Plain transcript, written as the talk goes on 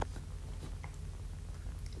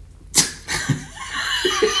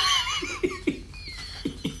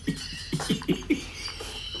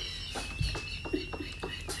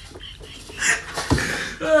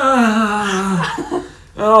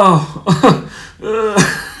Is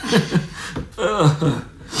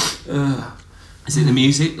it the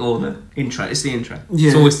music or the intro? It's the intro. Yeah.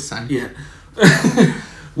 It's always the same. Yeah.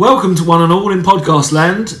 Welcome to one and all in podcast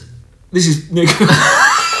land. This is Nick.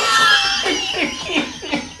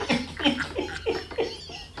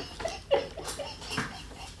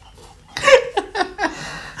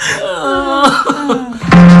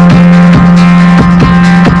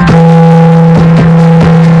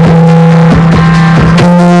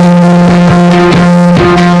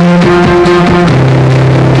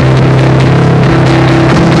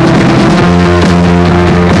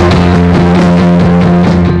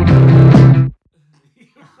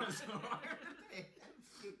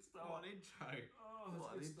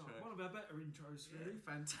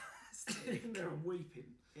 Fantastic. There I'm weeping.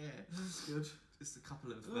 Yeah, That's good. Just a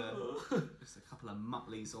couple of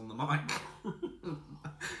Mutleys on the mic.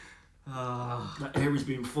 That air is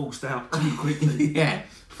being forced out too quickly. Yeah,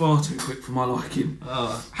 Far too quick for my liking.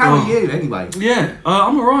 how are you anyway? Yeah,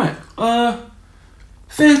 I'm alright.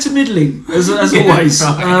 Fair to middling, as always.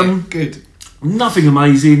 Right, good. Nothing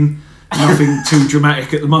amazing, nothing too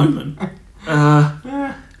dramatic at the moment.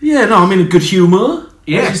 Yeah, no, I'm in a good humour.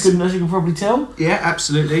 Yes. As you can probably tell. Yeah,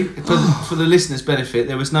 absolutely. For the listeners' benefit,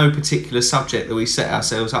 there was no particular subject that we set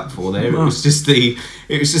ourselves up for there. No. It was just the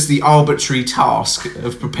arbitrary task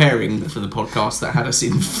of preparing for the podcast that had us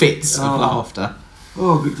in fits of laughter.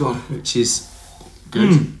 Oh, good God. Which is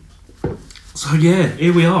good. So, yeah,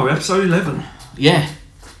 here we are, episode 11. Yeah.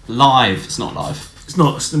 Live. It's not live. It's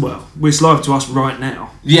not, well, it's live to us right now.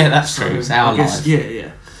 Yeah, that's true. It's our live.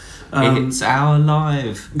 Yeah. It's our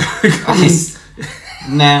live. It's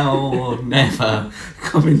now or never.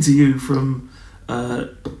 Coming to you from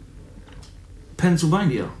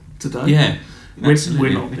Pennsylvania today. Yeah. We're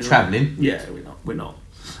not. We're travelling. Yeah, we're not.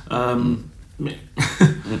 I've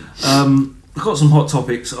got some hot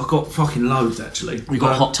topics. I've got fucking loads, actually. We've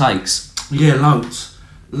got hot takes. Yeah, loads.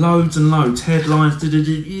 Loads and loads. Headlines,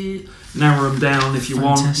 narrow them down if you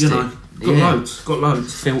Fantastic. want. You know, got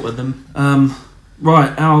loads. Filter them.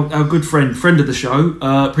 Right, our good friend of the show,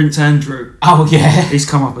 Prince Andrew. Oh, yeah. He's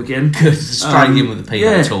come up again. Good. Straight in with the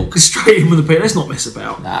pedo talk. Straight in with the pedo. Let's not mess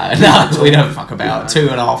about. No, we don't fuck about.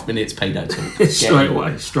 2.5 minutes pedo talk.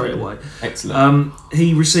 Straight away. Excellent.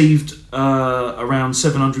 He received around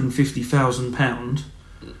 £750,000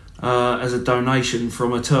 as a donation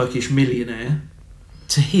from a Turkish millionaire.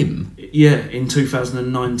 To him? Yeah, in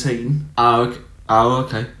 2019. Oh,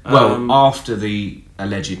 okay. Well, after the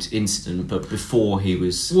alleged incident, but before he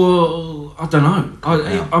was... Well, I don't know.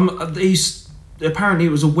 Apparently it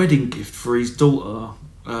was a wedding gift for his daughter,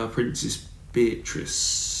 Princess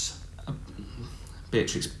Beatrice.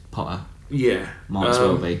 Beatrix Potter. Yeah. Might as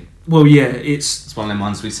well be. Well, yeah, it's one of them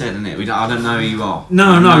ones we said, isn't it? I don't know who you are.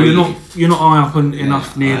 No, you're not high up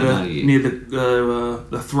enough near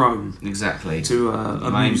the throne. Exactly. To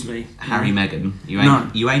amuse me. Harry Meghan.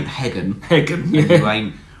 You ain't Hagan. Hagan. Yeah. You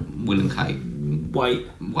ain't Will and Kate. Wait.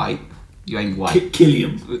 You ain't White.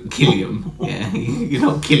 Killiam. Yeah. You're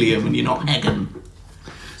not Killiam and you're not Hagan.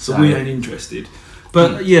 So we ain't interested.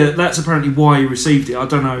 But yeah, that's apparently why he received it. I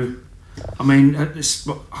don't know. I mean, I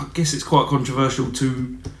guess it's quite controversial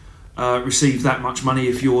to receive that much money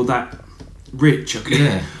if you're that rich.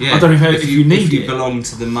 Yeah. I don't know if you need if you it. belong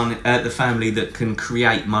to the family that can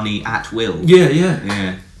create money at will.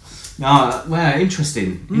 Yeah. No, well,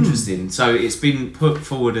 interesting. So it's been put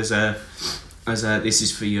forward as a this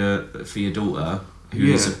is for your daughter who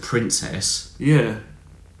is a princess. Yeah.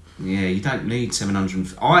 Yeah, you don't need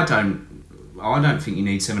 700. I don't think you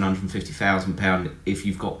need £750,000 if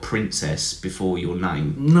you've got princess before your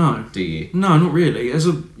name. No. Do you? No, not really. As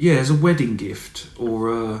a wedding gift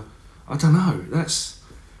or I don't know. That's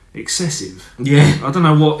excessive. Yeah. I don't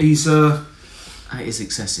know what he's. It is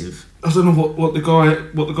excessive. I don't know what the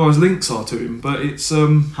guy's links are to him, but it's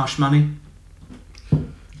hush money.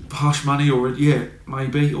 Hush money, or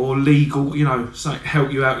maybe, or legal. You know, something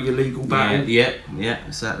help you out with your legal battle. Yeah,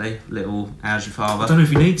 exactly. Little how's your father? I don't know if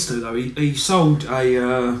he needs to though. He sold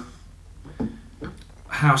a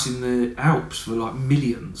house in the Alps for like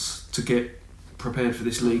millions to get prepared for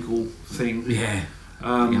this legal thing. Yeah.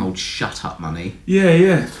 The old shut up money.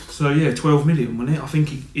 Yeah. So 12 million, wasn't it? I think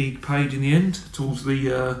he paid in the end towards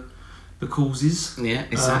the causes. Yeah,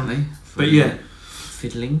 exactly. But yeah.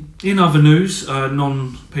 Fiddling. In other news,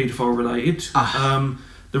 non-paedophile related,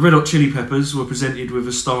 the Red Hot Chili Peppers were presented with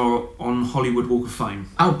a star on Hollywood Walk of Fame.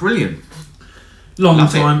 Oh, brilliant. Long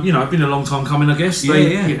time, been a long time coming, I guess.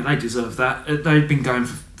 They deserve that. They've been going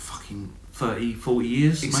for fucking 30, 40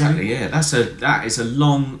 years. Exactly, maybe. yeah. That is a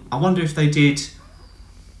long... I wonder if they did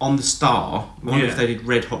on the star, I wonder Yeah. if they did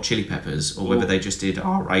Red Hot Chili Peppers or whether they just did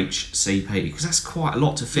RHCP, because that's quite a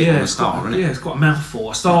lot to fit on the star, isn't it? Yeah, it's got a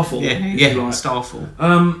mouthful, a starful. Yeah, if yeah, you like. starful.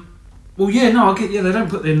 Well, yeah, no, I get. Yeah, they don't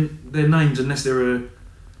put their names unless they're a.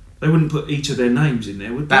 They wouldn't put each of their names in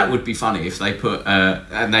there, would they? That would be funny if they put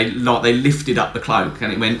and they lifted up the cloak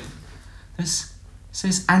and it went. It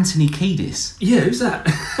says Anthony Kiedis. Yeah, who's that?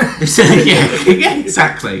 yeah,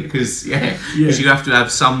 exactly. Because you have to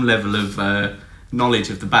have some level of knowledge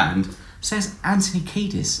of the band. It says Anthony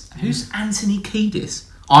Kiedis. Who's Anthony Kiedis?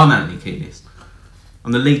 I'm Anthony Kiedis.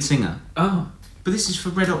 I'm the lead singer. Oh, but this is for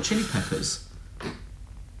Red Hot Chili Peppers.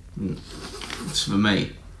 It's for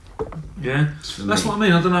me. yeah. That's me. what I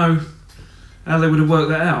mean. I don't know how they would have worked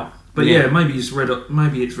that out. But yeah, maybe it's Red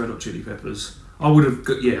Hot Chili Peppers. I would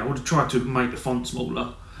have tried to make the font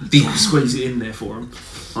smaller. Squeeze it in there for them.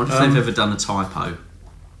 I wonder if they've ever done a typo.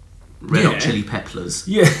 Red Hot Chili Peppers.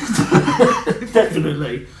 Yeah,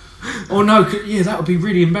 definitely. Oh no, yeah, that would be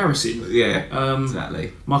really embarrassing. Yeah,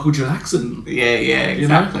 exactly. Michael Jackson. Yeah,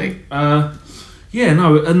 exactly. Yeah,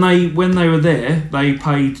 no, and when they were there, they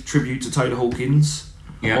paid tribute to Taylor Hawkins.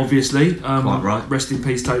 Yeah, obviously. Quite right. Rest in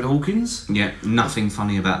peace, Taylor Hawkins. Yeah, nothing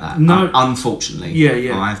funny about that. No, unfortunately.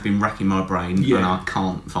 Yeah. I have been racking my brain and I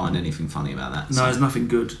can't find anything funny about that. No, there's nothing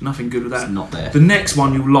good. Nothing good with that. It's not there. The next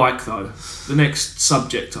one you'll like though. The next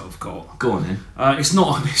subject I've got. Go on then. It's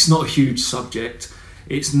not a huge subject.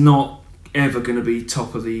 It's not ever going to be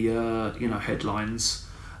top of the headlines.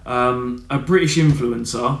 A British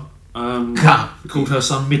influencer called her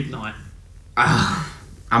son Midnight.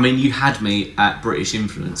 I mean, you had me at British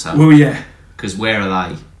influencer. Well, yeah. Because where are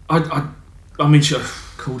they? I mean, she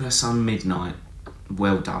called her son Midnight.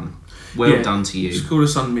 Well done. Well done to you. She called her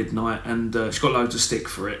son Midnight, and she got loads of stick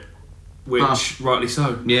for it, which rightly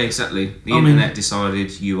so. Yeah, exactly. The internet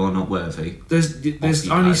decided you are not worthy. There's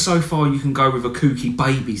only so far you can go with a kooky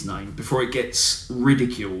baby's name before it gets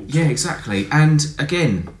ridiculed. Yeah, exactly. And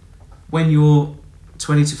again, when you're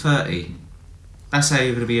 20 to 30. That's how you're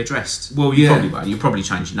going to be addressed. Well, you probably won't. You'll probably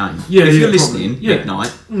change your name. Yeah, if you're listening, probably.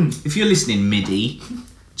 Midnight. If you're listening, MIDI,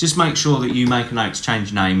 just make sure that you make a note to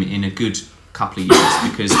change your name in a good couple of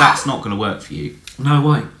years, because that's not going to work for you. No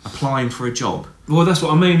way. Applying for a job. Well, that's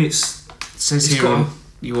what I mean. It says here on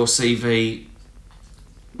your CV,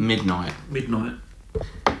 Midnight. Midnight.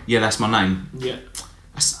 Yeah, that's my name. Yeah.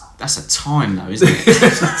 That's a time though, isn't it?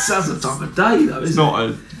 That's a time of day though, isn't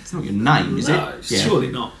it? It's not your name, is it?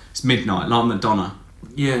 Surely not. It's Midnight, like Madonna.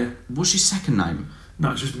 Yeah. What's your second name?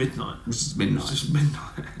 No, it's just Midnight. It's just Midnight. It's just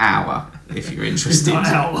Midnight. Hour, if you're interested.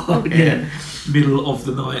 Hour. Yeah. Middle of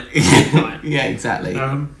the night. Yeah, exactly.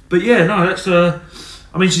 But yeah, no, that's. I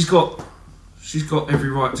mean, she's got every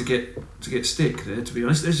right to get stick there. To be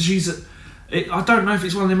honest, I don't know if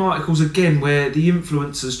it's one of them articles again where the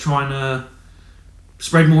influencer's trying to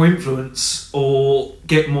spread more influence or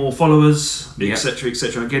get more followers, etc.,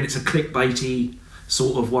 etc. Again, it's a clickbaity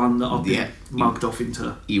sort of one that I've been mugged off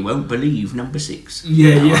into. You won't believe number 6.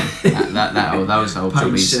 Yeah. Those old Page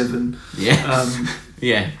jobbies. 7.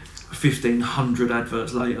 Yeah. 1,500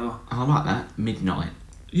 adverts later. I like that. Midnight.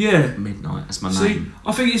 Yeah. Midnight. That's my See, name.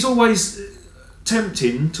 I think it's always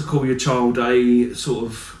tempting to call your child a sort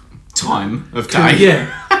of time of day. Yeah.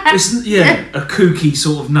 It's a kooky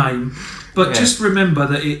sort of name. But just remember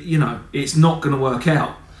that it's not going to work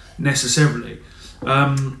out necessarily.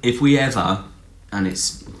 If we ever, and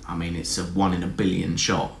it's a 1 in a billion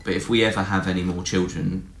shot, but if we ever have any more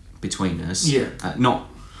children between us, not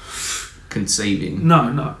conceiving,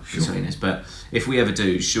 no, between us, but if we ever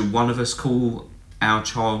do, should one of us call our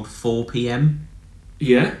child 4 p.m?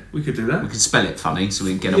 Yeah, we could do that. We can spell it funny so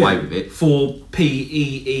we can get away with it. 4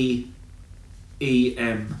 P-E-E-E-M.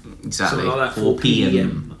 Exactly. Something like that. 4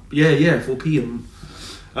 p.m. Yeah, 4 p.m.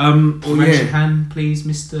 Raise your hand, please,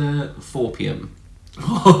 Mr. 4 p.m.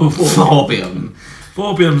 4 p.m.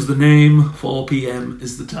 4 p.m.'s the name, 4 p.m.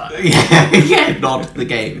 is the time. Yeah, not the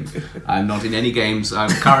game. I'm not in any games. I'm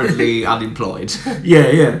currently unemployed.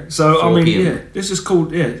 Yeah. So, 4 I mean, PM. let's just call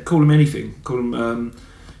him anything. Call him,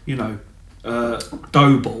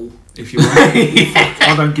 dough ball, if you want.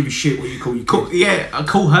 I don't give a shit what you call your kid. I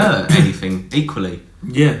call her anything, equally.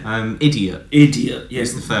 Yeah. Idiot. Idiot,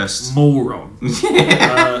 Is the first. Moron.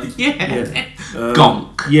 Gonk.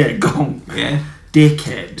 Yeah, gonk. Yeah.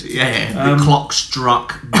 Dickhead. Yeah. The clock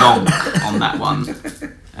struck gonk on that one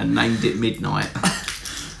and named it Midnight.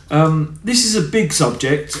 This is a big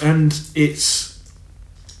subject and it's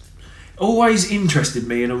always interested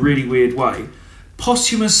me in a really weird way.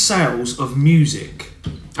 Posthumous sales of music.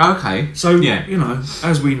 Okay. So,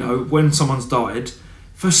 as we know, when someone's died,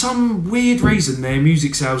 for some weird reason their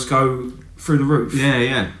music sales go through the roof.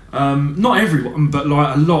 Yeah. Not everyone, but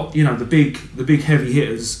like a lot. You know, the big heavy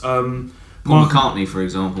hitters. Paul McCartney, for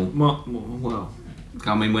example. Well,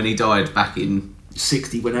 I mean, when he died back in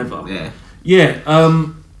 60, whenever. Yeah.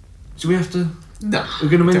 Do we have to? No. We're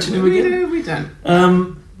going to mention him again. We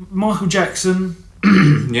don't. Michael Jackson.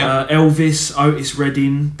 Yeah. Elvis, Otis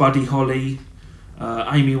Redding, Buddy Holly,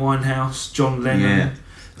 Amy Winehouse, John Lennon.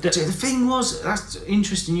 Yeah. The thing was, that's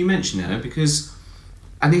interesting you mentioned it, because,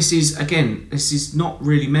 and this is not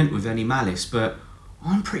really meant with any malice, but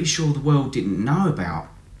I'm pretty sure the world didn't know about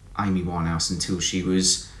Amy Winehouse until she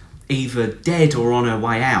was either dead or on her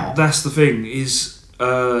way out. That's the thing, is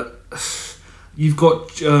you've got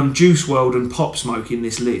Juice WRLD and Pop Smoke in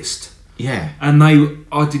this list. Yeah. And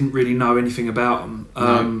I didn't really know anything about them.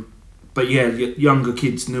 No. But yeah, younger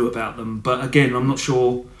kids knew about them. But again, I'm not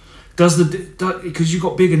sure. Because you've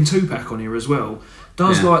got Big and Tupac on here as well.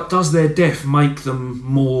 Does their death make them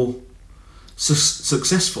more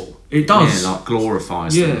successful? It does. Yeah, like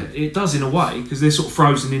glorifies them. Yeah, it does in a way, because they're sort of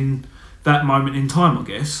frozen in that moment in time, I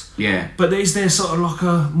guess. Yeah. But is there sort of like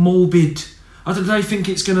a morbid? I don't know. They think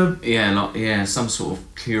it's gonna. Yeah, some sort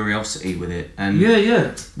of curiosity with it, and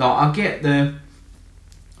Yeah. Like, I get the.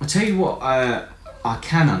 I tell you what, I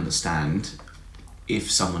can understand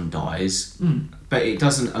if someone dies, but it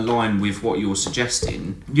doesn't align with what you're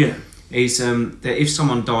suggesting. Yeah. Is that if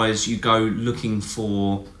someone dies, you go looking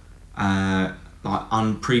for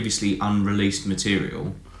like previously unreleased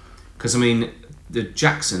material, because I mean. The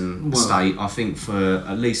Jackson estate, I think, for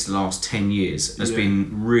at least the last 10 years, has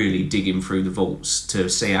been really digging through the vaults to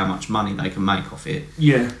see how much money they can make off it.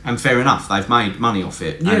 Yeah. And fair enough, they've made money off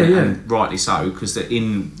it. And rightly so, because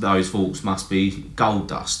in those vaults must be gold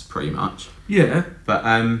dust, pretty much. Yeah. But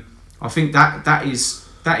I think that is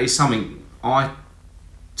something I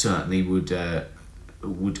certainly would go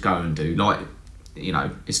and do. Like, you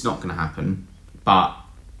know, it's not going to happen, but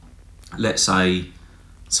let's say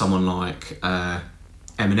someone like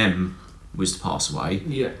Eminem was to pass away,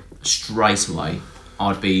 straight away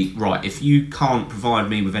I'd be, right, if you can't provide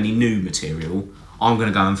me with any new material, I'm going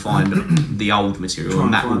to go and find the old material,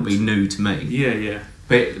 and that will be new to me. Yeah.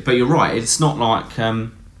 But you're right, it's not like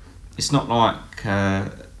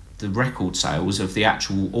the record sales of the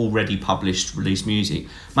actual already published released music.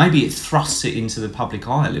 Maybe it thrusts it into the public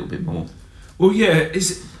eye a little bit more. Well, yeah,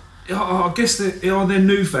 I guess are there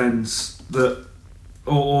new fans that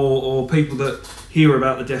or people that hear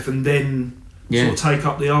about the death and then sort of take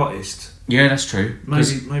up the artist? Yeah, that's true.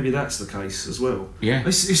 Maybe that's the case as well. Yeah.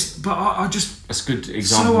 But I just... That's a good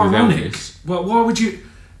example. So with ironic. Elvis. Well, why would you...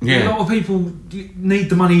 Yeah. A lot of people need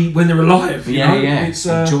the money when they're alive. You know? It's,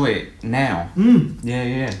 enjoy it now.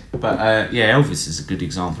 Yeah. But Elvis is a good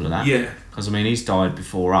example of that. Yeah. Because I mean, he's died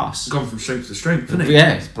before us. Gone from strength to strength, hasn't he?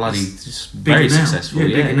 Yeah, it's bloody just very successful.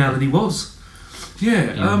 Yeah, bigger now than he was.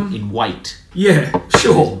 Yeah. In weight. Yeah,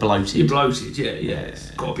 sure. He's bloated. You're bloated. Yeah.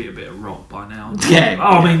 It's got to be a bit of rot by now. Yeah.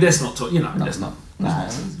 I mean, let's not talk. You know, let's not.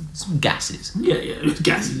 Some gases. Yeah,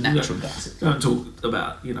 gases. Natural gases. Don't talk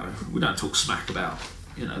about. You know, we don't talk smack about.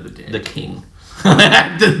 You know, the dead. The king.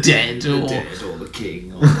 The dead or the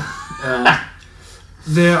king.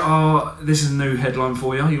 This is a new headline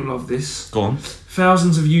for you. You'll love this. Go on.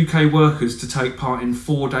 Thousands of UK workers to take part in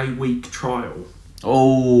 4-day week trial.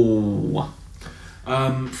 Oh.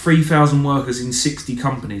 3,000 workers in 60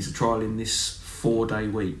 companies are trialling this 4-day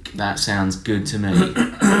week. That sounds good to me.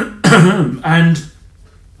 And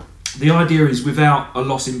the idea is without a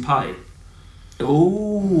loss in pay.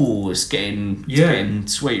 Oh, it's getting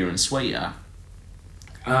sweeter and sweeter.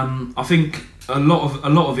 I think a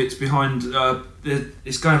lot of it's behind.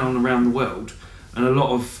 It's going on around the world, and a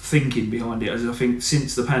lot of thinking behind it. As I think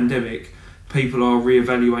since the pandemic, people are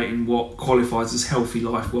reevaluating what qualifies as healthy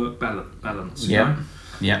life-work balance. You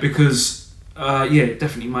know? Because it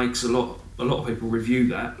definitely makes a lot of people review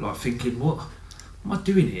that, like thinking, what am I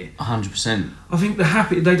doing here? 100%. I think a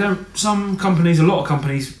lot of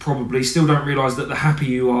companies probably still don't realise that the happier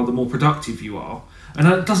you are, the more productive you are. And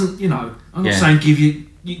that doesn't, you know, I'm not saying give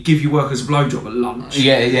your workers a blowjob at lunch.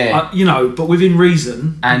 Yeah. You know, but within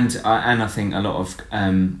reason. And I think a lot of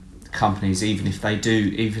companies, even if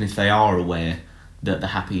they are aware that the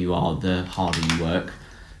happier you are, the harder you work,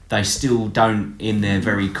 they still don't, in their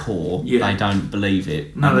very core, they don't believe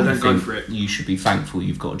it. No, they don't go for it. You should be thankful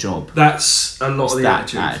you've got a job. That's a lot of the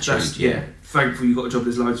attitude. Thankful you've got a job.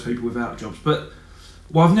 There's loads of people without jobs. But,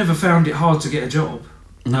 I've never found it hard to get a job.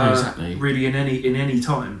 No, exactly. Really, in any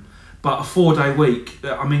time. But a 4-day week,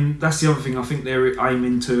 I mean, that's the other thing. I think they're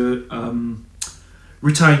aiming to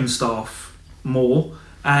retain staff more.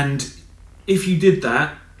 And if you did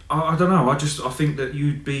that, I don't know, I think that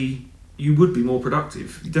you'd be you would be more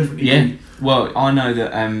productive. You definitely Yeah. Well, I know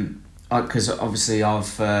that because obviously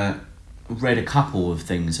I've read a couple of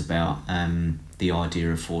things about the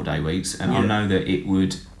idea of 4-day weeks, and I know that it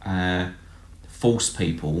would force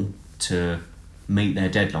people to meet their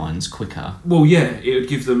deadlines quicker. Well, yeah, it would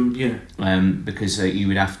give them because you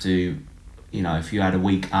would have to, if you had a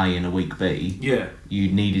week A and a week B,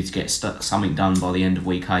 you needed to get something done by the end of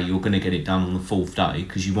week A. You're going to get it done on the 4th day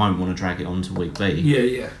because you won't want to drag it on to week B.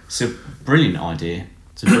 Yeah. It's a brilliant idea.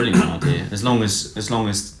 As long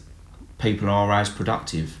as people are as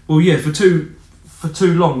productive. Well, yeah, for too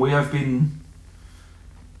long we have been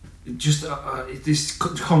just this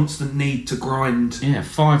constant need to grind. Yeah,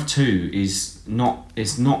 5-2 is not.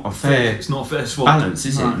 It's not a fair. It's not a fair swap. Balance,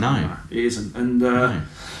 is it? No, it isn't. And no.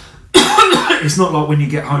 it's not like when you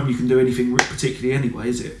get home you can do anything particularly anyway,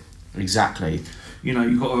 is it? Exactly.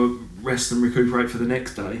 You've got to rest and recuperate for the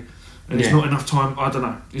next day, and it's not enough time. I don't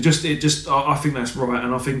know. It just. I think that's right,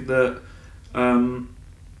 and I think that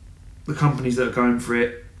the companies that are going for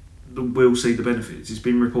it will see the benefits. It's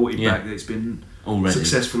been reported back that it's been already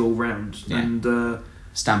successful all round, and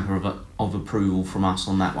stamp of approval from us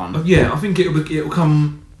on that one. I think it'll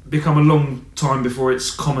become a long time before it's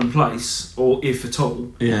commonplace, or if at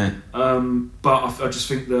all. Yeah. But I just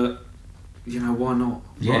think that why not?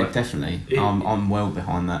 Yeah, definitely. I'm well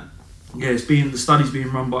behind that. Yeah, the study's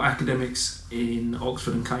being run by academics in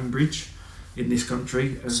Oxford and Cambridge in this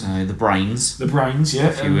country. So the brains,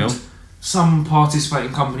 if you will. Some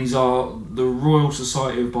participating companies are the Royal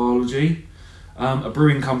Society of Biology, a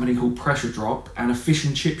brewing company called Pressure Drop, and a fish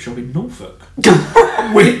and chip shop in Norfolk.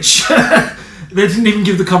 Which they didn't even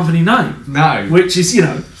give the company name. No. Which is,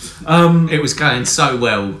 it was going so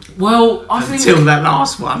well. Well, I think until that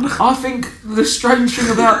last one. I think the strange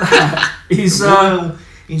thing about that is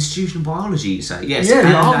Institution of Biology, you say? Yes.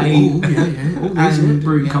 And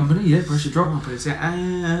brewing company, Pressure Drop.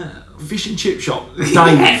 Fish and chip shop.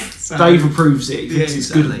 Dave approves it. He thinks it's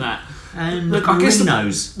good at that. Look, I guess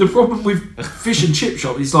the problem with fish and chip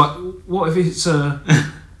shop is like, what if it's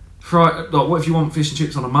what if you want fish and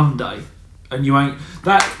chips on a Monday and you ain't?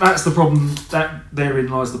 That's the problem. That therein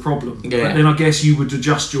lies the problem. Yeah. But then I guess you would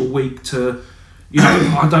adjust your week to,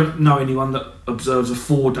 I don't know anyone that observes a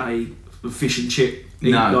 4-day fish and chip.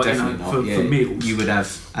 No, definitely not. For meals. You would have,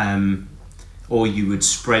 or you would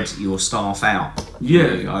spread your staff out.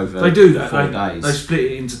 Yeah, over they do that. 4 days. They split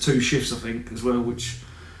it into 2 shifts, I think, as well. Which,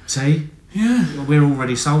 see, well, we're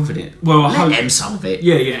already solving it. Well, let them solve it.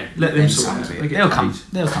 Yeah, let them solve it. They'll come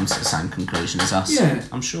to the same conclusion as us. Yeah,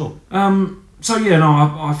 I'm sure.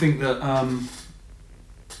 I think that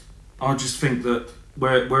I just think that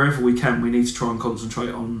wherever we can, we need to try and concentrate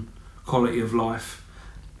on quality of life.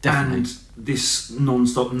 Definitely. And this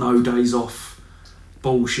non-stop, no days off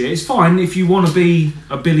bullshit. It's fine if you want to be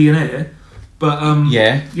a billionaire, but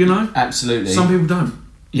absolutely. Some people don't.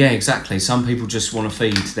 Yeah, exactly. Some people just want to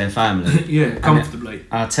feed their family. Comfortably.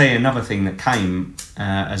 I'll tell you another thing that came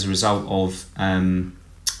as a result of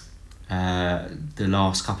the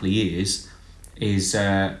last couple of years is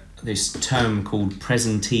this term called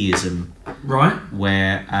presenteeism. Right.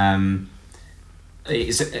 Where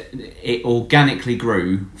it organically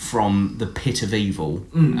grew from the pit of evil,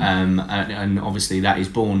 and obviously that is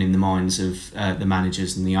born in the minds of the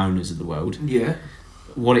managers and the owners of the world. Yeah.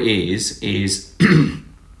 What it is it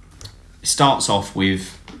starts off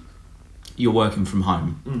with you're working from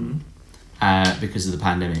home because of the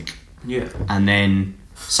pandemic. Yeah. And then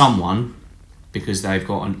someone, because they've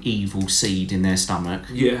got an evil seed in their stomach,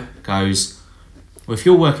 goes, well, if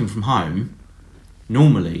you're working from home,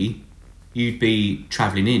 normally you'd be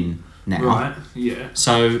travelling in now. Right, yeah.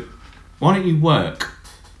 So why don't you work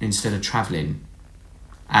instead of travelling?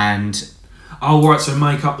 And so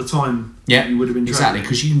make up the time you would have been travelling. Exactly,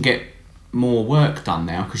 because you can get more work done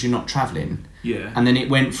now because you're not travelling. Yeah. And then it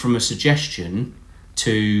went from a suggestion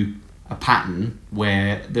to a pattern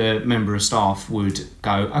where the member of staff would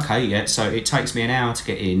go, okay, so it takes me an hour to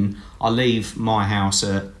get in. I'll leave my house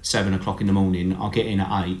at 7 o'clock in the morning. I'll get in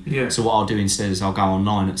at 8. Yeah. So what I'll do instead is I'll go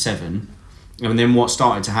online at 7. And then what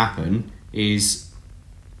started to happen is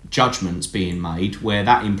judgments being made where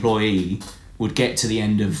that employee would get to the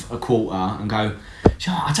end of a quarter and go,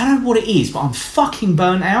 I don't know what it is, but I'm fucking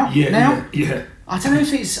burnt out now. Yeah. I don't know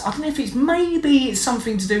if it's maybe it's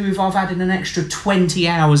something to do with I've added an extra 20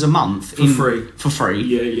 hours a month for free.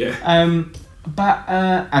 Yeah. But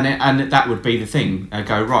and that would be the thing. I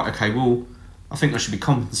go, right, okay, well, I think I should be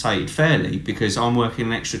compensated fairly because I'm working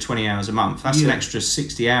an extra 20 hours a month. That's an extra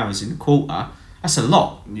 60 hours in a quarter. That's a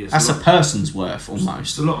lot. Yeah, that's a person's worth almost.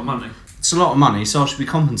 It's a lot of money. It's a lot of money, so I should be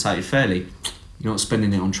compensated fairly. You're not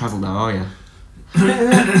spending it on travel though, are you?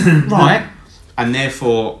 Right. And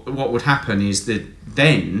therefore, what would happen is that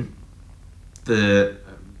then the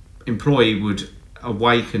employee would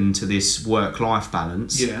awaken to this work-life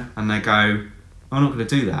balance, and they go, I'm not going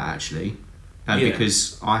to do that actually,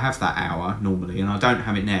 because I have that hour normally, and I don't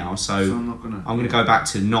have it now, so I'm going to go back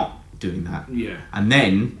to not doing that. Yeah. And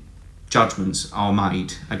then judgments are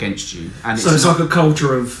made against you, and it's like a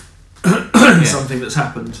culture of something that's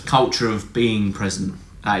happened. Culture of being present.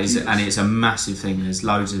 That is, and it's a massive thing. There's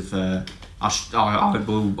loads of. I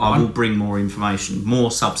will bring more information, more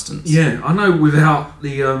substance. Yeah, I know. Without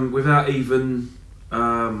even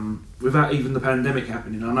the pandemic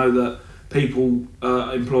happening, I know that people,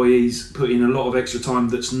 employees, put in a lot of extra time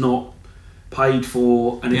that's not paid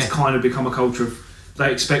for, and it's kind of become a culture of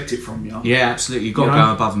they expect it from you. Yeah, absolutely. You've got to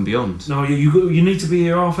go above and beyond. No, you need to be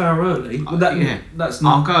here half hour early. That's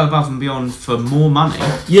not. I'll go above and beyond for more money.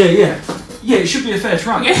 Yeah. It should be a fair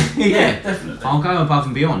trade. Yeah, definitely. I'll go above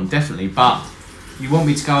and beyond, definitely. But you want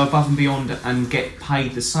me to go above and beyond and get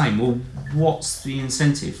paid the same? Well, what's the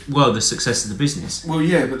incentive? Well, the success of the business. Well,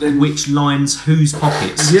 yeah, but then which lines whose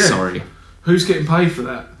pockets? Yeah. Sorry. Who's getting paid for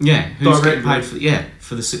that? Yeah, who's getting paid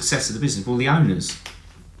for the success of the business? Well, the owners.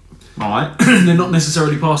 Right. They're not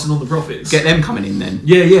necessarily passing on the profits. Get them coming in then.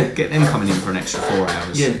 Yeah. Get them coming in for an extra 4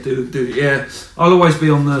 hours. Yeah, do. Yeah, I'll always be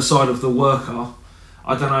on the side of the worker.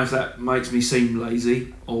 I don't know if that makes me seem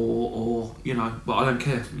lazy or but I don't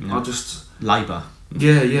care. Yeah. I just labour.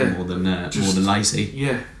 Yeah. More than lazy.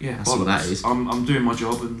 Yeah. That's what that is. I'm doing my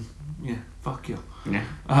job and fuck you. Yeah.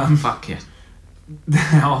 Fuck you.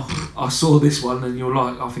 Now I saw this one and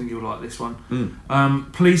I think you'll like this one.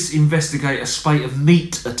 Police investigate a spate of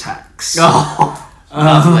meat attacks. Oh,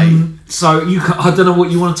 lovely. So I don't know what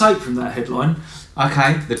you want to take from that headline.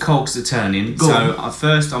 Okay, the cogs are turning. At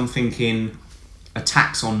first I'm thinking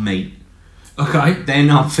attacks on meat. Okay. Then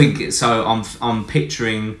I'm thinking. So I'm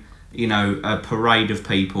picturing a parade of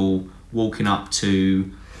people walking up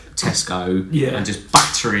to Tesco and just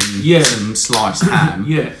battering some sliced ham.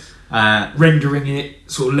 Rendering it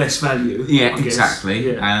sort of less value. Yeah,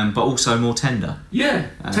 exactly. But also more tender. Yeah,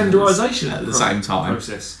 tenderisation at the same time.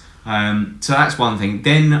 Process. So that's one thing.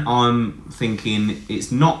 Then I'm thinking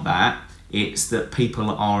it's not that. It's that people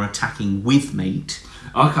are attacking with meat.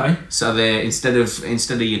 Okay. So they're instead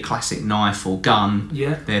of your classic knife or gun,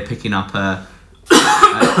 they're picking up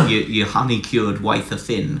your honey cured wafer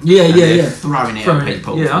thin. Throwing it at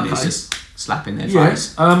people. And it's just slapping their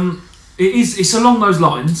face. It's along those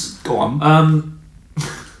lines. Go on.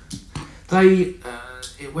 They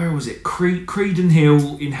where was it? Creedon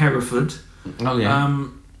Hill in Hereford. Oh yeah.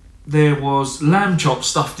 There was lamb chops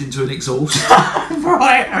stuffed into an exhaust.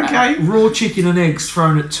 Right. Okay. Raw chicken and eggs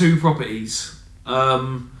thrown at 2 properties.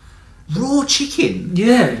 Raw chicken?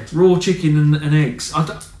 Yeah, raw chicken and eggs.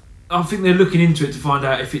 I think they're looking into it to find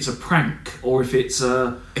out if it's a prank or if it's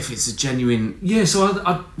a genuine. Yeah, so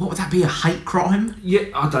what would that be? A hate crime? Yeah,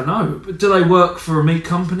 I don't know. But do they work for a meat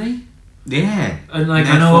company? Yeah. And they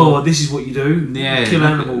go, this is what you do. Yeah. Kill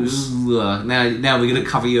animals. Now we're going to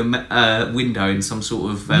cover your window in some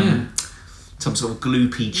sort of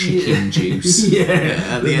gloopy chicken juice.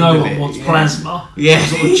 No one wants plasma. Yeah.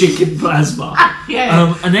 Sort of chicken plasma.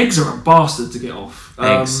 And eggs are a bastard to get off.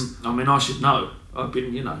 Eggs. I mean, I should know. I've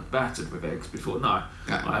been, battered with eggs before. No, I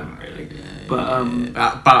haven't really.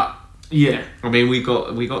 But yeah. I mean, we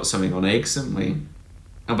got something on eggs, haven't we?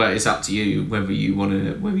 But it's up to you whether you want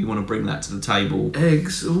to bring that to the table.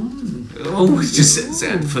 Eggs. It's just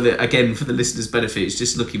for the listeners' benefit. It's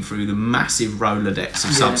just looking through the massive Rolodex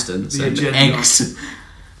of substance and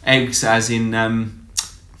eggs, as in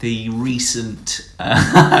the recent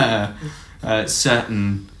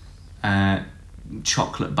certain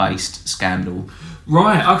chocolate-based scandal.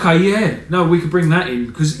 Right. Okay. Yeah. No, we could bring that in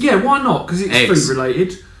because why not? Because it's eggs. Food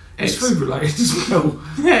related. It's food related as well.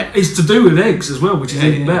 Yeah. It's to do with eggs as well, which is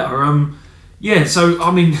even better. So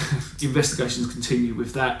I mean, investigations continue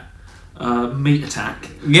with that meat attack.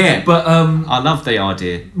 Yeah, but I love the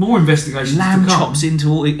idea. More investigations. Lamb to come. chops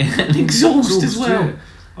into an exhaust as well. Yeah.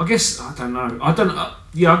 I guess I don't know. I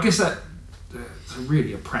guess that's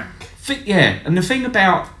really a prank. And the thing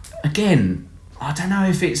about I don't know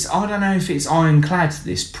if it's ironclad,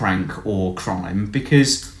 this prank or crime,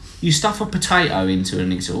 because you stuff a potato into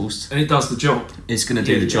an exhaust and it does the job. It's going to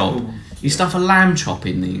do the job. You stuff a lamb chop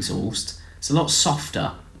in the exhaust, it's a lot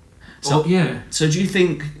softer. So So do you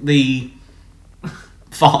think the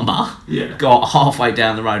farmer got halfway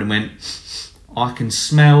down the road and went, I can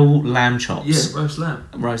smell lamb chops? Yeah,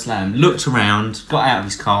 roast lamb. Looked around, got out of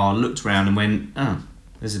his car, looked around and went, oh,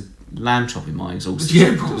 there's a lamb chop in my exhaust.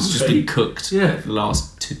 Yeah, probably. It's just been cooked for the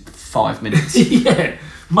last 5 minutes.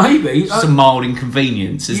 Maybe. It's a mild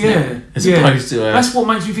inconvenience, isn't it? As opposed to That's what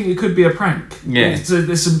makes me think it could be a prank. Yeah.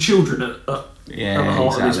 There's some children at the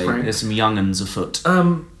heart of this prank. There's some young uns afoot.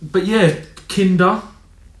 But yeah, Kinder.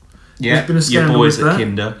 Yeah, there's been a scandal your boys with at that.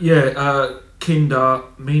 Kinder. Yeah, Kinder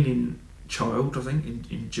meaning child, I think,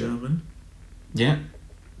 in German. Yeah.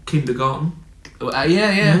 Kindergarten.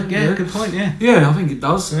 Yeah, good point, yeah. Yeah, I think it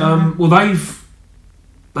does. Yeah. Well, they've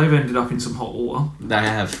ended up in some hot water. They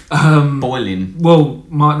have. Boiling. Well,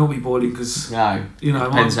 might not be boiling because... No. You know,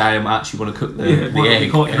 depends how much you want to cook the it might egg. Be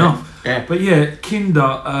hot enough. Yeah. But yeah,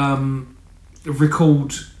 Kinder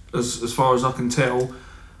recalled, as far as I can tell,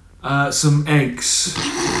 some eggs.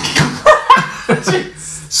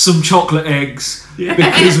 Some chocolate eggs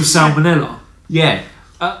because of salmonella. Yeah.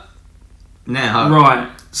 Now. Right.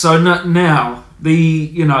 So now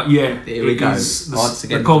here we go.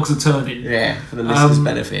 The cogs are turning. Yeah, for the listeners'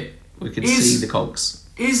 benefit, we can see the cogs.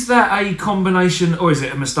 Is that a combination, or is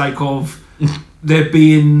it a mistake of there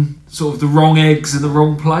being sort of the wrong eggs in the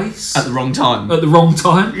wrong place at the wrong time? At the wrong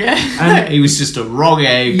time. Yeah. And he was just a wrong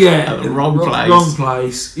egg. At the wrong place. Wrong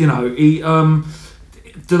place. You know.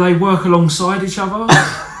 Do they work alongside each other?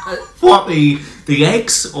 What, the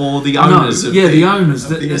eggs or the owners? No, the owners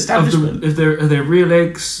of the establishment. Are there real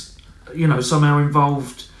eggs? Somehow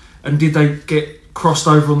involved, and did they get crossed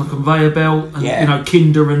over on the conveyor belt? And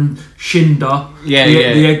Kinder and Shinder, the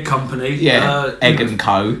egg company, Egg and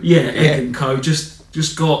Co. Egg and Co.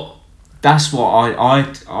 Just got. That's what I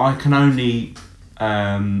can only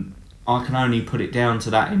put it down to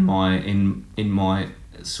that in my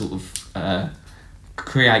sort of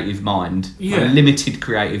creative mind, my limited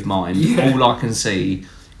creative mind. All I can see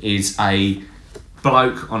is a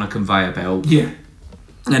bloke on a conveyor belt. Yeah.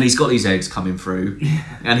 And he's got these eggs coming through,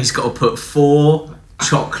 and he's got to put 4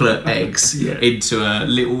 chocolate eggs into a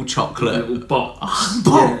little chocolate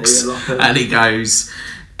box. And he goes,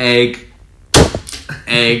 egg,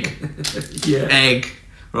 egg,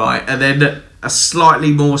 right, and then a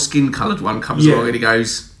slightly more skin-coloured one comes along, and he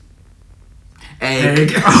goes,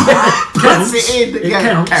 egg. Puts it in. It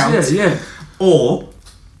counts. Yeah. Or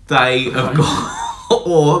they've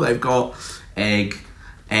got egg.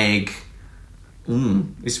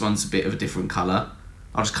 This one's a bit of a different colour.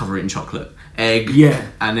 I'll just cover it in chocolate. Egg. Yeah.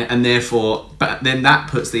 And therefore, but then that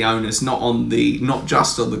puts the onus not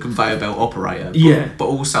just on the conveyor belt operator, but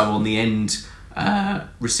also on the end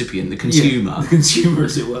recipient, the consumer. The consumer,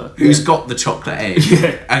 as it were. Who's got the chocolate egg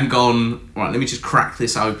and gone, right, let me just crack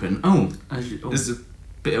this open. There's a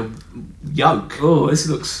bit of yolk. Oh, this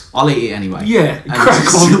looks... I'll eat it anyway. Yeah,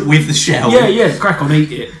 crack on. With the shell. Yeah, crack on,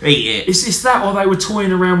 eat it. Eat it. It's that, or they were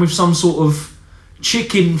toying around with some sort of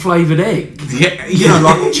chicken flavoured egg.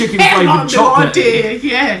 Like chicken flavoured chocolate. Idea,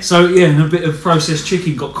 yeah. So and a bit of processed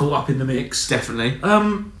chicken got caught up in the mix. Definitely.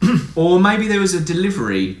 Or maybe there was a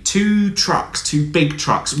delivery, 2 big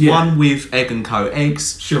trucks, one with Egg and Co.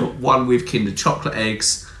 eggs, one with Kinder chocolate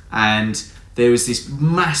eggs, and there was this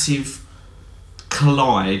massive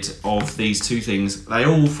collide of these 2 things. They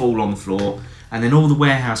all fall on the floor, and then all the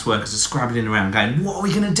warehouse workers are scrabbling around going, what are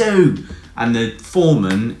we going to do? And the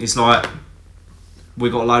foreman is like,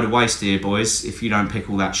 we've got a load of waste here, boys, if you don't pick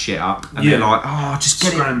all that shit up. And they're like, just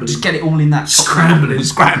get it all all in that scrambling.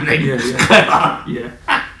 Yeah.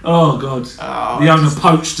 Oh, God. The owner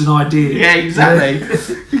poached an idea. Yeah, exactly.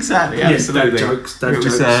 Exactly, absolutely. Dad jokes.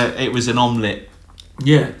 It was an omelette.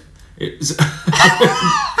 Yeah. It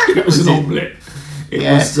was an omelette. It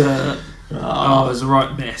was a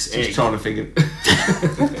right mess. Just trying to think of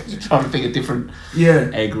different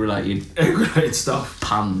egg-related stuff.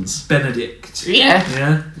 Puns. Benedict.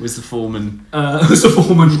 Yeah. Was the foreman. Was the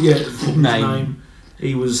foreman, the foreman's name.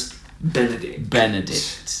 He was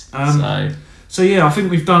Benedict. So I think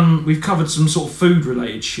we've covered some sort of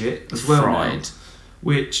food-related shit as well. Fried. Now,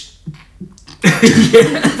 which...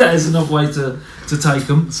 that is another way to take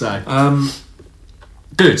them. So...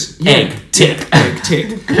 Good. Egg. Tick. Egg.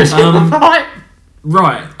 Tick.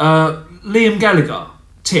 Right. Liam Gallagher.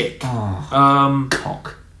 Tick.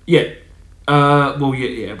 Cock. Yeah. I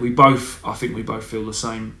think we both feel the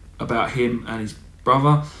same about him and his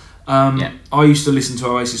brother. I used to listen to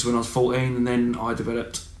Oasis when I was 14, and then I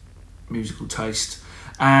developed musical taste.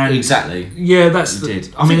 And exactly. Yeah, that's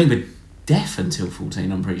did. I mean, they were deaf until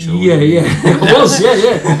 14. I'm pretty sure. Yeah. It was.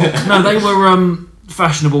 Yeah. No, they were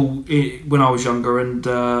fashionable when I was younger, and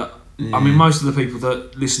I mean, most of the people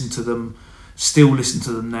that listen to them still listen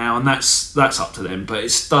to them now, and that's up to them. But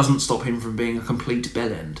it doesn't stop him from being a complete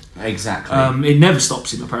bellend. Exactly. It never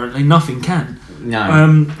stops him. Apparently, nothing can.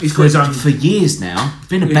 No. He's got his own for years now.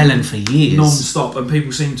 Been a bellend for years, non-stop, and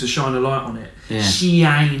people seem to shine a light on it. Yeah.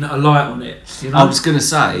 Shine a light on it. You know? I was gonna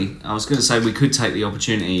say we could take the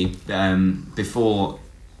opportunity before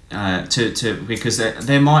to because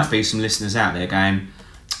there might be some listeners out there going,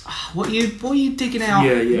 what are you digging out?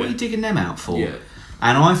 Yeah. What are you digging them out for? Yeah.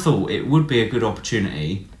 And I thought it would be a good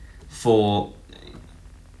opportunity for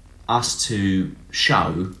us to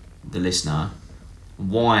show the listener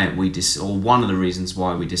why or one of the reasons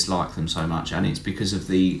why we dislike them so much, and it's because of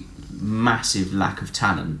the massive lack of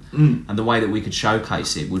talent. And the way that we could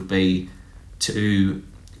showcase it would be to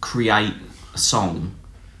create a song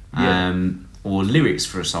or lyrics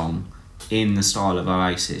for a song in the style of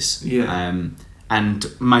Oasis, and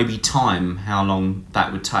maybe time how long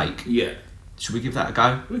that would take. Yeah. Should we give that a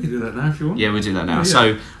go? We can do that now if you want. Yeah, we'll do that now. Yeah.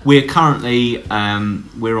 So we're currently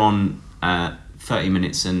we're on 30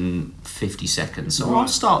 minutes and 50 seconds. So I'll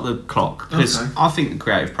start the clock because I think the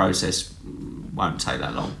creative process won't take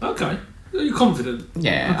that long. Okay. You're confident?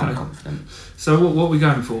 Yeah, okay. I'm confident. So what are we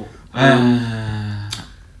going for?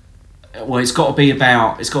 Well, it's got to be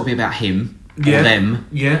about him or them.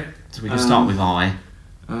 Yeah. So we can start with I.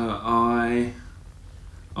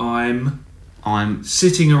 I'm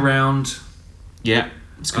sitting around. Yeah,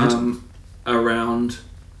 it's good. Around.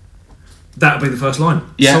 That'll be the first line.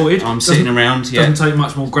 Yeah, sorted. I'm sitting around. Yeah, doesn't take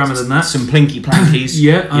much more grammar than that. Some plinky plankies.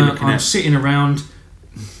 I'm sitting around.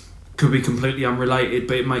 Could be completely unrelated,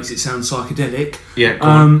 but it makes it sound psychedelic. Yeah. Go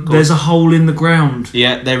on. There's a hole in the ground.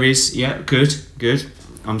 Yeah, there is. Yeah, good.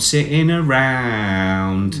 I'm sitting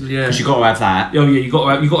around. Yeah. Because you got to have that. Oh yeah, you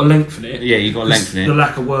got to lengthen it. Yeah, you got to lengthen it. The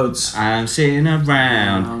lack of words. I'm sitting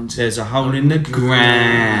around. There's a hole in the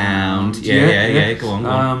ground. Yeah. Go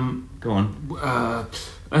on. Go on.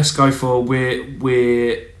 Let's go for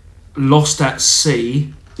we're lost at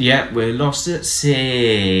sea. Yeah, we're lost at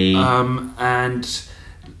sea. And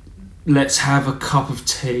let's have a cup of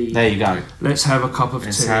tea. There you go. Let's have a cup of tea.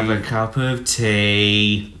 Let's have a cup of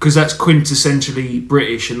tea. Because that's quintessentially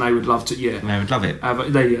British, and they would love to. Yeah, they would love it.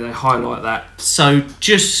 They highlight that. So,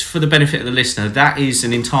 just for the benefit of the listener, that is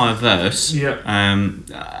an entire verse. Yeah.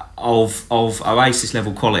 Of Oasis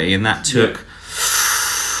level quality, and that took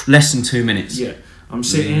less than 2 minutes. Yeah. I'm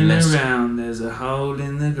sitting around, there's a hole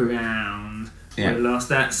in the ground. Yeah. We're lost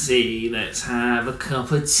at sea, let's have a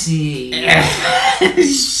cup of tea.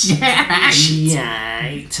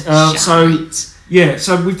 Shite.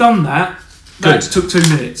 So we've done that. Good. That took 2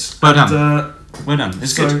 minutes. Well done. Well done.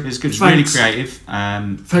 It's good. It's good. It's really creative.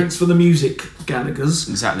 Thanks for the music, Gallaghers.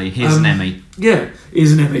 Exactly. Here's an Emmy. Yeah,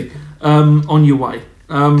 here's an Emmy. On your way.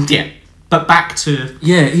 But back to...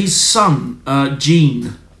 Yeah, his son,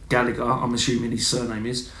 Gene Gallagher, I'm assuming his surname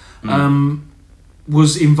is,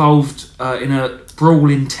 was involved in a brawl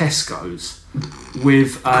in Tesco's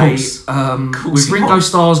with with Ringo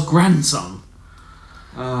Starr's grandson.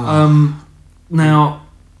 Now,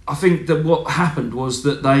 I think that what happened was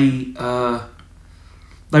that they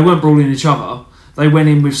weren't brawling each other. They went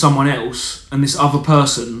in with someone else, and this other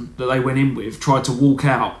person that they went in with tried to walk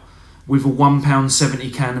out with a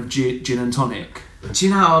 £1.70 can of gin and tonic. Do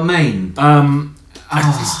you know what I mean?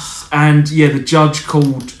 And the judge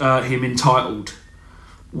called him entitled,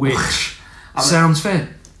 which sounds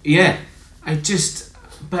fair. Yeah,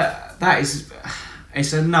 but that is,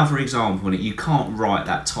 it's another example of it. You can't write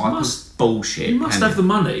that type of bullshit. You must have the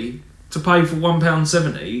money to pay for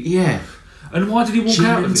 £1.70. Yeah. And why did he walk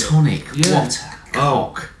out with gin and tonic? Yeah. What a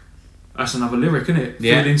cock. That's another lyric, isn't it?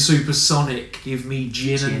 Yeah. Feeling supersonic, give me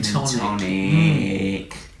gin and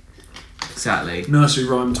tonic. Exactly. Nursery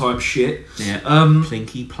rhyme type shit. Yeah.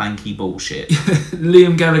 Plinky planky bullshit.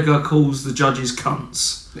 Liam Gallagher calls the judges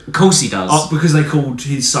cunts. Of course he does. Because they called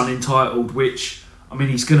his son entitled, which, I mean,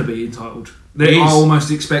 he's going to be entitled. I almost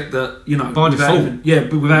expect that, by default.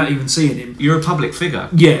 But without even seeing him. You're a public figure.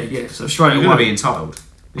 Yeah. So straight away. You're going to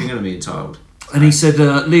be entitled. And he said,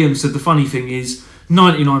 Liam said, the funny thing is,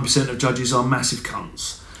 99% of judges are massive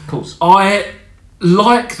cunts. Of course. I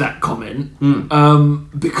like that comment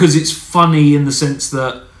because it's funny in the sense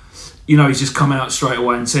that he's just come out straight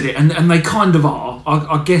away and said it, and they kind of are.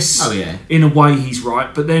 I guess. Oh yeah. In a way, he's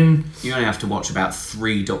right, but then you only have to watch about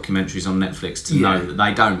 3 documentaries on Netflix to know that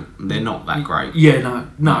they're not that great. Yeah,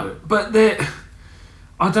 no. But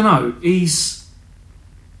I don't know.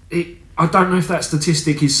 I don't know if that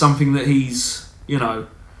statistic is something that he's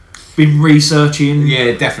been researching.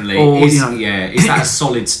 Yeah, definitely. Or, is that a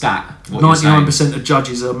solid stat? 99% of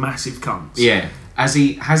judges are massive cunts. Yeah. Has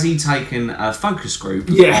he taken a focus group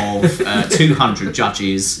of 200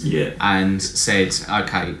 judges and said,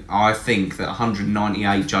 okay, I think that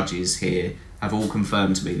 198 judges here have all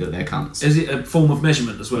confirmed to me that they're cunts. Is it a form of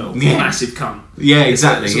measurement as well? Yeah. Massive cunt. Yeah,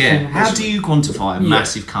 exactly. It's a Yeah. form of How do you quantify a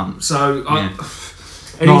massive cunt? So, Not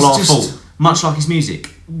a lot of fault. Much like his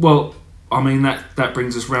music. Well, I mean, that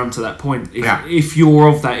brings us round to that point. Yeah. If you're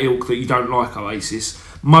of that ilk that you don't like Oasis,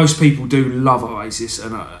 most people do love Oasis,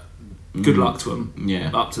 and good luck to them.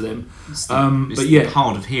 Yeah. Up to them. It's But the yeah.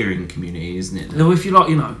 hard of hearing community, isn't it? Well, if you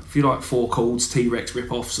like Four Chords, T-Rex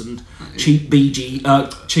rip-offs, and cheap Beatles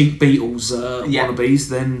wannabes,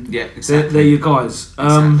 then Yeah, exactly. they're your guys.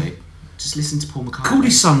 Exactly. Just listen to Paul McCartney. Called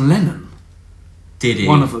his son Lennon. Did he?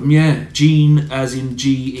 One of them, yeah. Gene, as in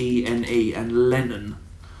Gene, and Lennon.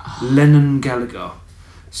 Lennon Gallagher.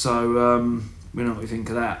 So, we know what we think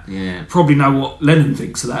of that. Yeah. Probably know what Lennon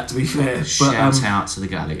thinks of that, to be fair. But, Shout out to the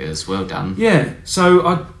Gallaghers. Well done. Yeah,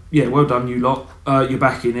 so, well done, you lot. You're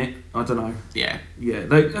back in it. I don't know. Yeah. Yeah,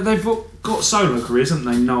 they've got solo careers, haven't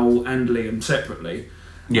they? Noel and Liam separately.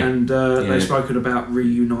 Yeah. And they've spoken about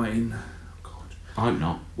reuniting. I hope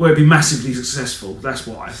not. Well, it'd be massively successful, that's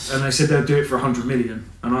why. And they said they'll do it for 100 million.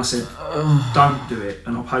 And I said, don't do it,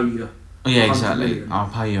 and I'll pay you. Yeah, exactly. Million. I'll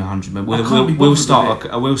pay you 100 million. I can't be We'll bothered start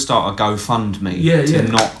with a GoFundMe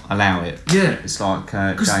to not allow it. Yeah. It's like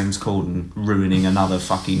James Corden ruining another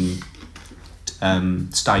fucking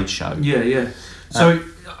stage show. Yeah. So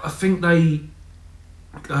I think they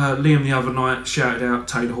Liam the other night shouted out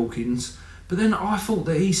Taylor Hawkins, but then I thought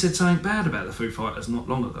that he said something bad about the Foo Fighters not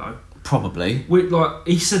long ago. Probably.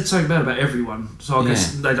 He said something bad about everyone, so I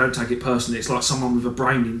guess they don't take it personally. It's like someone with a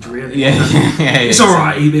brain injury. Isn't it? Yeah. It's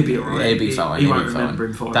alright, he'll be alright. He'll be fine. He won't remember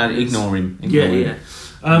in 5 Don't minutes. ignore him. Yeah.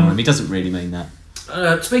 Ignore him. He doesn't really mean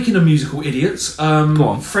that. Speaking of musical idiots, Go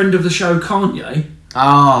on. friend of the show Kanye.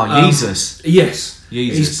 Jesus. Yes.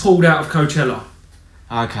 Jesus. He's pulled out of Coachella.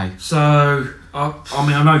 Okay. So,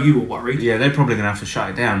 I know you were worried. Yeah, they're probably going to have to shut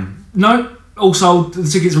it down. No, all sold. The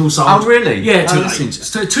tickets are all sold. Oh, really? Yeah, too that's late.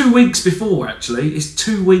 interesting. It's 2 weeks before, actually. It's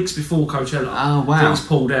 2 weeks before Coachella. Oh, wow. that he's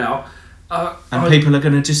pulled out. And people are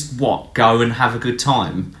going to just, go and have a good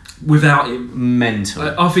time? Without him.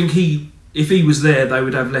 Mental. I think if he was there, they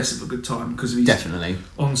would have less of a good time because of his Definitely.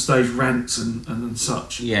 on-stage rants and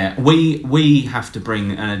such. Yeah, we have to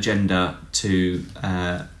bring an agenda to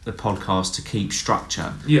the podcast to keep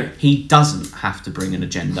structure. Yeah. He doesn't have to bring an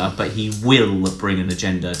agenda, but he will bring an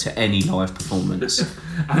agenda to any live performance.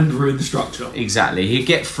 And ruin the structure. Exactly. He'd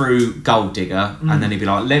get through Gold Digger, and then he'd be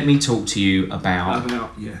like, let me talk to you about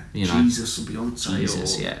Jesus or Beyonce.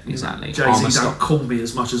 Jesus, or, yeah, exactly. Jay-Z don't call me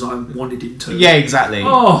as much as I wanted him to. Yeah, exactly.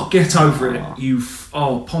 Oh, get over it, you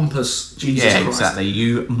pompous Jesus Christ. Exactly.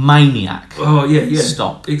 You maniac. Oh, yeah.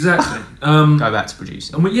 Stop. Exactly. Go back to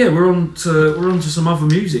producing. And we're on to some other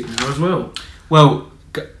music now as well. Well,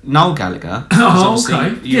 Noel Gallagher. Oh,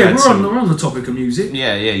 okay. Yeah, we're on the topic of music.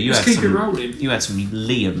 Yeah. Let's keep it rolling. You had some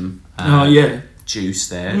Liam. Juice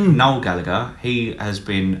there. Noel Gallagher. He has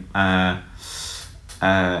been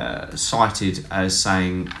cited as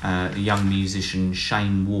saying the young musician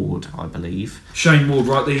Shane Ward, I believe. Shane Ward,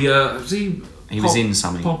 right? He was in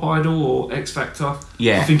something. Pop Idol or X Factor.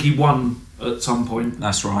 Yeah. I think he won at some point.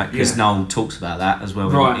 That's right, because Noel talks about that as well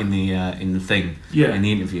in the thing, in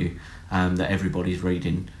the interview that everybody's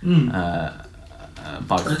reading.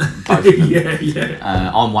 Both of them.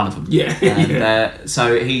 I'm one of them.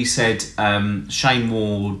 So he said Shane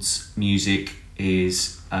Ward's music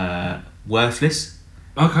is worthless.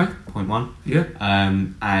 Okay. Point one. Yeah.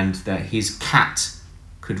 And that his cat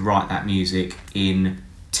could write that music in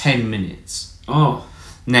 10 minutes. Oh.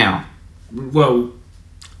 Now. Well.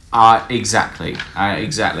 Exactly.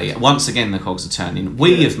 Once again, the cogs are turning.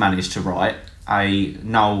 We have managed to write a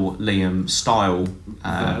Noel Liam style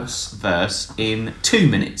verse in 2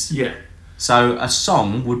 minutes. Yeah. So a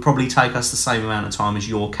song would probably take us the same amount of time as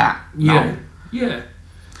your cat. Yeah. Yeah.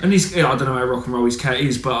 And I don't know how rock and roll his cat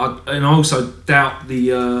is, but I also doubt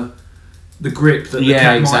the grip that the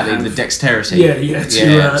cat might have. The dexterity.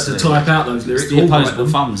 To type out those lyrics. It's the opposable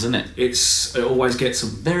thumbs, isn't it? It always gets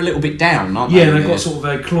them. They're a little bit down, aren't they? Yeah, they've got sort of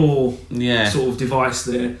a claw sort of device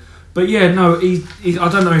there. But yeah, no, I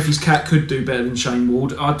don't know if his cat could do better than Shane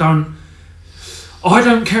Ward. I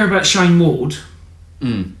don't care about Shane Ward.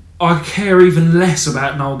 I care even less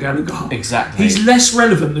about Noel Gallagher. Exactly. He's less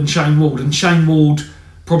relevant than Shane Ward, and Shane Ward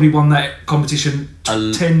probably won that competition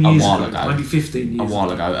 10 years ago, maybe 15 years ago. A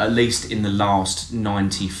while ago. At least in the last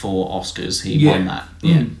 94 Oscars, he won that.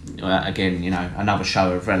 Yeah. Again, another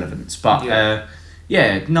show of relevance. But,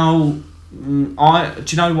 Noel, do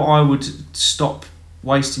you know what I would stop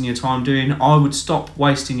wasting your time doing? I would stop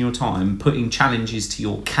wasting your time putting challenges to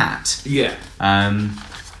your cat. Yeah.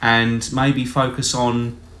 And maybe focus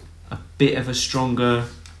on a bit of a stronger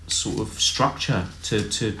sort of structure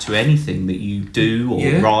to anything that you do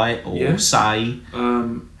or write or say.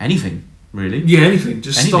 Anything, really. Yeah, anything.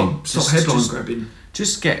 Just anything. Stop headline grabbing.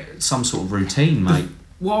 Just get some sort of routine, mate.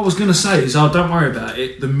 What I was going to say is, don't worry about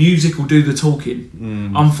it. The music will do the talking.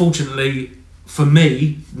 Unfortunately, for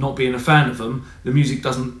me, not being a fan of them, the music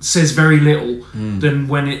says very little than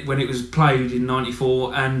when it was played in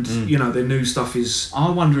 '94, and their new stuff is. I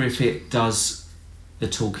wonder if it does the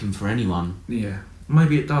talking for anyone. Yeah,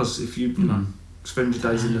 maybe it does if you spend your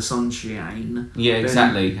days in the sunshine. Yeah,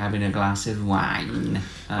 exactly. Having a glass of wine.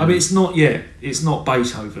 I mean, it's not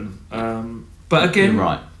Beethoven, but again, you're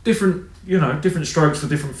right. Different strokes for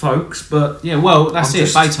different folks, but yeah, well, that's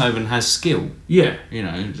it. Beethoven has skill. Yeah,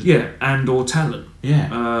 yeah, and or talent.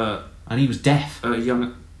 Yeah, and he was deaf at a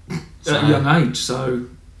young age, so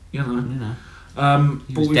he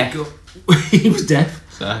was deaf. He was deaf.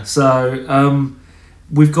 So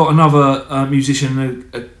we've got another musician.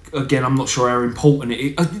 Again, I'm not sure how important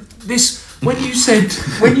it is.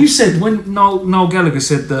 When Noel Gallagher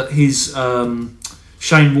said that his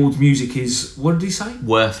Shane Ward's music is, what did he say?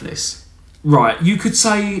 Worthless. Right, you could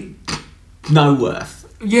say no worth.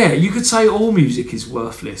 Yeah, you could say all music is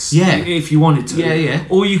worthless. Yeah, if you wanted to. Yeah.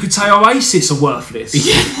 Or you could say Oasis are worthless.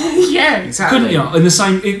 Yeah, exactly. Couldn't you? In the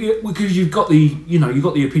same, because you've got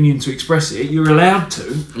the opinion to express it. You're allowed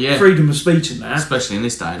to. Yeah. Freedom of speech in that, especially in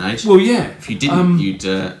this day and age. Well, yeah. If you didn't, you'd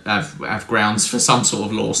have grounds for some sort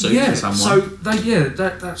of lawsuit for someone. So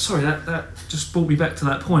that just brought me back to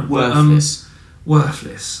that point. Worthless.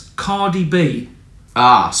 Worthless. Cardi B.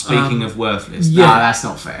 Speaking of worthless. Yeah. No, that's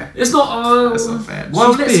not fair. It's not. That's not fair.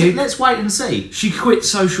 Well, let's wait and see. She quit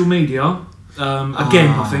social media again.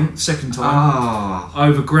 I think second time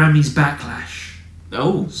over Grammys backlash.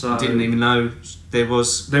 So I didn't even know there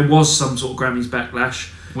was some sort of Grammys backlash.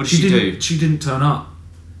 What did she do? She didn't turn up.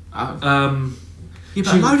 Yeah,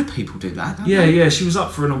 but a load of people do that. Don't they? Yeah. She was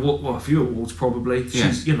up for an award, a few awards probably.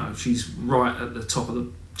 She's she's right at the top of the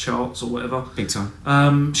charts or whatever. Big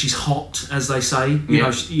time. She's hot, as they say.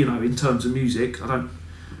 You know, in terms of music, I don't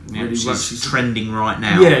really. She's trending right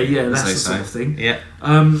now. Yeah, that's the sort of thing. Yeah.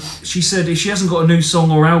 She said if she hasn't got a new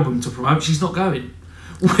song or album to promote, she's not going.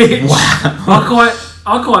 Which I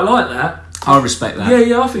quite like that. I respect that.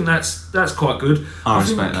 Yeah, I think that's quite good. I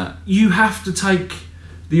respect that. You have to take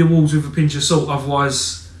the awards with a pinch of salt,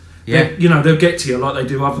 otherwise. Yeah, they'll get to you like they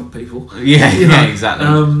do other people. Yeah,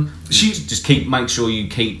 exactly. Just make sure you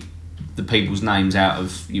keep the people's names out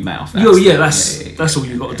of your mouth. That's all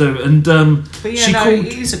you've got to do. And but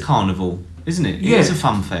it is a carnival, isn't it? It is a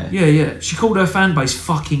fun fair. Yeah. She called her fan base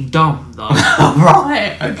fucking dumb though.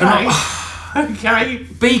 Right. Okay. Okay.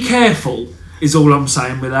 Be careful is all I'm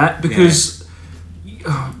saying with that, because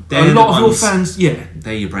a lot of your fans,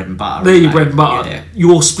 they're your bread and butter. They're your bread and butter. Yeah.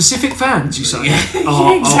 Your specific fans, you say,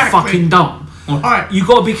 are fucking dumb. Right. You've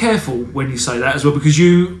got to be careful when you say that as well, because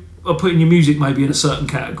you are putting your music maybe in a certain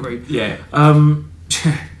category. Yeah.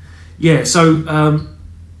 So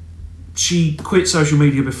she quit social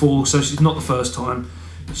media before, so she's not the first time.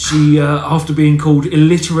 She, after being called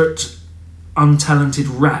illiterate, untalented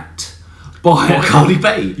rat by Cardi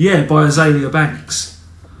B. Yeah, by Azalea Banks.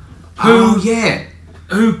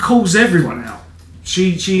 Who calls everyone out.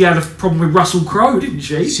 She had a problem with Russell Crowe, didn't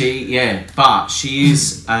she? But she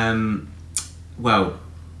is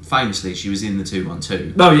famously she was in the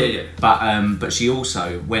 212. Oh yeah. But she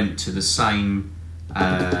also went to the same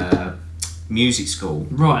music school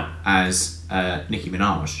as Nicki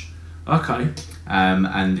Minaj. Okay.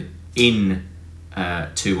 And in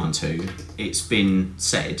 212, it's been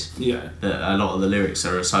said that a lot of the lyrics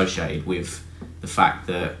are associated with the fact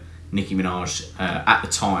that Nicki Minaj at the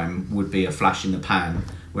time would be a flash in the pan,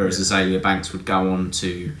 whereas Azalea Banks would go on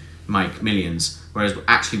to make millions. Whereas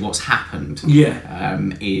actually what's happened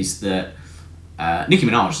is that Nicki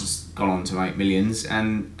Minaj has gone on to make millions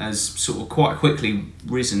and has sort of quite quickly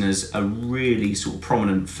risen as a really sort of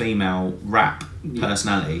prominent female rap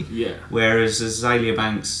personality. Yeah. Whereas Azalea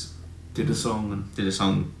Banks did a song.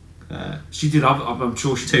 She did other. I'm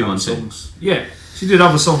sure she did other songs. Yeah. She did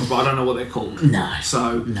other songs, but I don't know what they're called. No.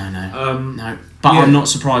 So no. But I'm not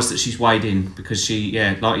surprised that she's weighed in, because she,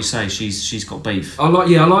 like you say, she's got beef. I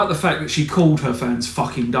like the fact that she called her fans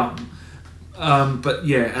fucking dumb. But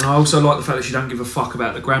and I also like the fact that she don't give a fuck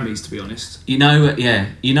about the Grammys, to be honest.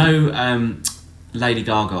 Lady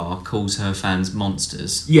Gaga calls her fans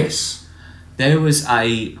monsters. Yes. There was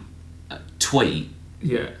a tweet.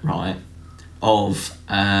 Yeah. Right. Of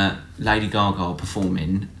Lady Gaga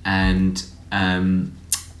performing, and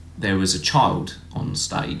there was a child on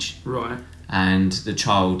stage. Right. And the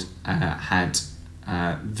child had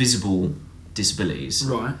visible disabilities.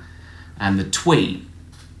 Right. And the tweet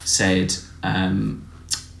said,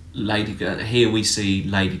 here we see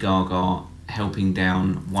Lady Gaga helping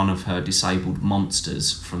down one of her disabled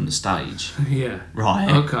monsters from the stage. Yeah.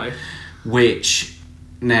 Right. Okay. Which,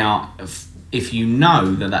 now, if you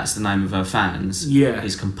know that that's the name of her fans, Yeah.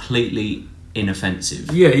 is completely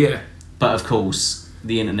inoffensive. Yeah, yeah. But of course,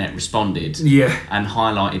 the internet responded Yeah. and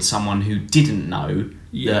highlighted someone who didn't know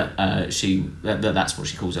Yeah. that that's what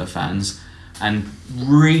she calls her fans, and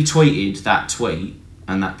retweeted that tweet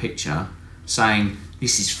and that picture saying,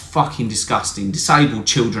 "This is fucking disgusting. Disabled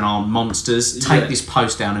children aren't monsters. Take this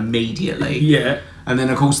post down immediately." Yeah. And then,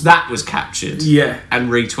 of course, that was captured and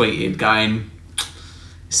retweeted, going,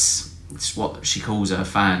 it's what she calls her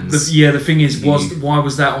fans. The thing is, why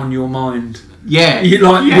was that on your mind? Yeah.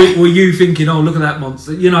 Were you thinking, oh, look at that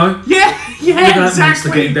monster, you know? Yeah, look at that monster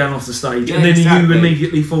getting down off the stage. Yeah, and then exactly. you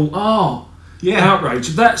immediately thought, oh, outrage.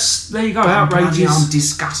 There you go, outrage is... I'm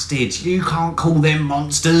disgusted. You can't call them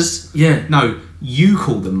monsters. Yeah. No, you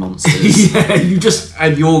call them monsters. Yeah, you just...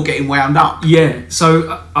 And you're getting wound up. Yeah,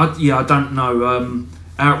 so, I don't know.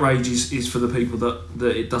 Outrage is for the people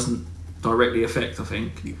that it doesn't directly affect, I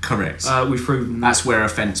think. Correct. We've proven that's where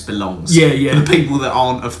offence belongs. Yeah. The people that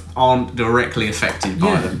aren't directly affected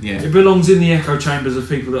by them. Yeah. It belongs in the echo chambers of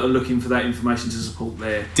people that are looking for that information to support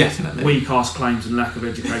their weak-ass claims and lack of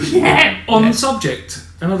education on the subject.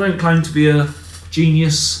 And I don't claim to be a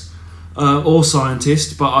genius or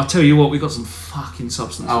scientist, but I tell you what, we've got some fucking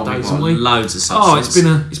substance today, haven't we? Loads of substance.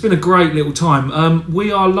 Oh, it's been a great little time.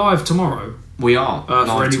 We are live tomorrow. We are.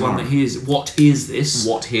 For anyone that hears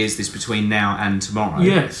this Between now and tomorrow.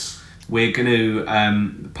 Yes. We're going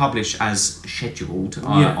to publish as scheduled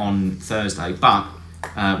on Thursday, but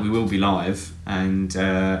we will be live, and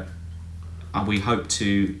we hope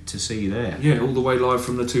to see you there. Yeah, all the way live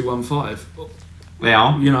from the 215. They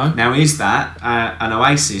are. You know. Now, is that an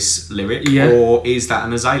Oasis lyric, or is that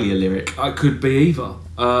an Azalea lyric? It could be either.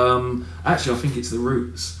 Actually, I think it's the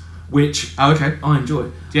Roots. Which I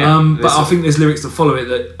enjoy. Yeah, but I think there's lyrics that follow it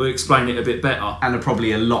that will explain it a bit better. And are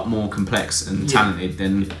probably a lot more complex and talented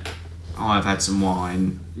than I've had some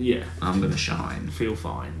wine. Yeah. I'm going to shine. Feel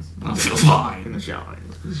fine. I feel fine. Gonna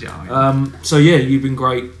shine. So yeah, you've been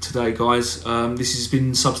great today, guys. This has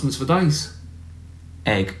been Substance for Days.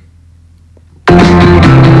 Egg.